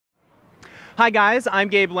Hi guys, I'm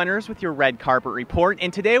Gabe Lenners with your Red Carpet Report,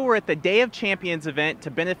 and today we're at the Day of Champions event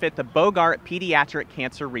to benefit the Bogart Pediatric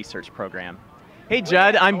Cancer Research Program. Hey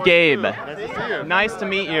Judd, I'm Gabe. Nice to see you. Nice to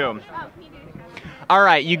meet you. All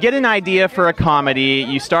right, you get an idea for a comedy,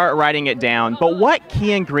 you start writing it down, but what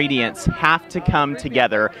key ingredients have to come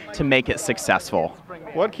together to make it successful?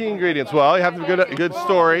 What key ingredients? Well, you have to have a good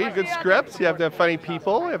story, good scripts, you have to have funny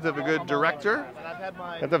people, you have to have a good director, you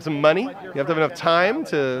have to have some money, you have to have enough time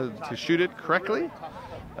to shoot it correctly.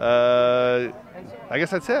 I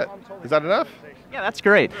guess that's it. Is that enough? Yeah, that's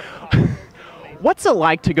great. What's it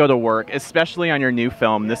like to go to work, especially on your new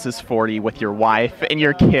film, This Is 40, with your wife and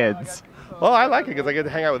your kids? Well, I like it because I get to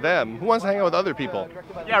hang out with them. Who wants to hang out with other people?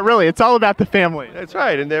 Yeah, really, it's all about the family. That's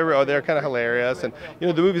right, and they're kind of hilarious, and you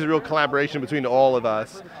know the movie's a real collaboration between all of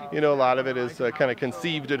us. You know, a lot of it is kind of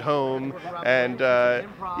conceived at home, and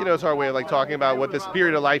you know it's our way of like talking about what the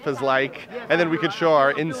spirit of life is like, and then we could show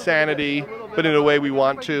our insanity, but in a way we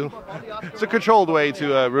want to. It's a controlled way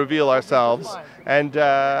to reveal ourselves, and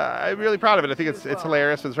I'm really proud of it. I think it's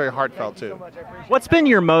hilarious, but it's very heartfelt too. What's been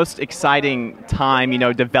your most exciting time,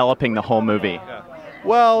 developing the whole movie?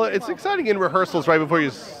 Well, it's exciting in rehearsals right before you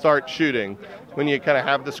start shooting, when you kind of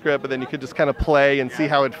have the script, but then you could just kind of play and see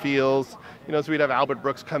how it feels. You know, so we'd have Albert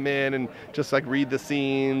Brooks come in and just like read the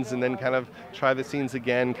scenes and then kind of try the scenes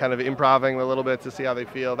again, kind of improvising a little bit to see how they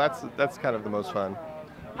feel. That's kind of the most fun.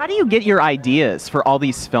 How do you get your ideas for all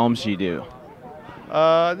these films you do?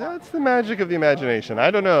 That's the magic of the imagination.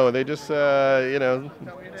 I don't know. They just,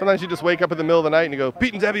 sometimes you just wake up in the middle of the night and you go,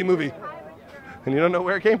 Pete and Debbie movie. And you don't know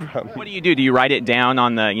where it came from. What do? Do you write it down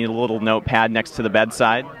on the little notepad next to the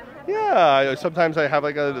bedside? Yeah, sometimes I have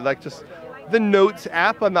just the Notes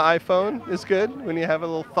app on the iPhone is good when you have a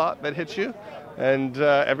little thought that hits you. And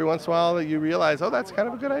every once in a while you realize, oh, that's kind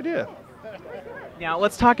of a good idea. Now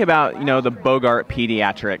let's talk about, the Bogart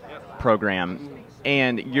Pediatric program.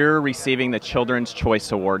 And you're receiving the Children's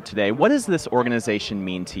Choice Award today. What does this organization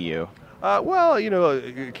mean to you? Well,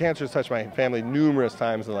 cancer has touched my family numerous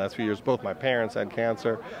times in the last few years. Both my parents had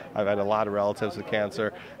cancer. I've had a lot of relatives with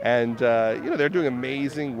cancer. And, they're doing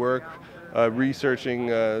amazing work researching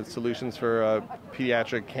solutions for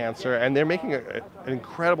pediatric cancer. And they're making an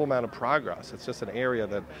incredible amount of progress. It's just an area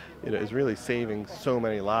that is really saving so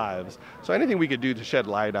many lives. So anything we could do to shed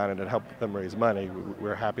light on it and help them raise money,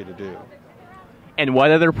 we're happy to do. And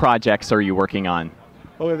what other projects are you working on?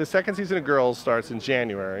 Well, the second season of Girls starts in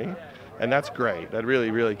January. And that's great. That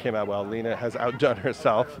really, really came out well. Lena has outdone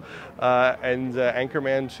herself. And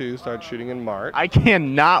Anchorman 2 starts shooting in March. I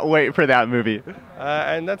cannot wait for that movie.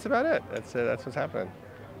 And that's about it. That's what's happening.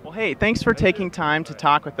 Well, hey, thanks for taking time to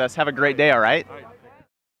talk with us. Have a great day, all right?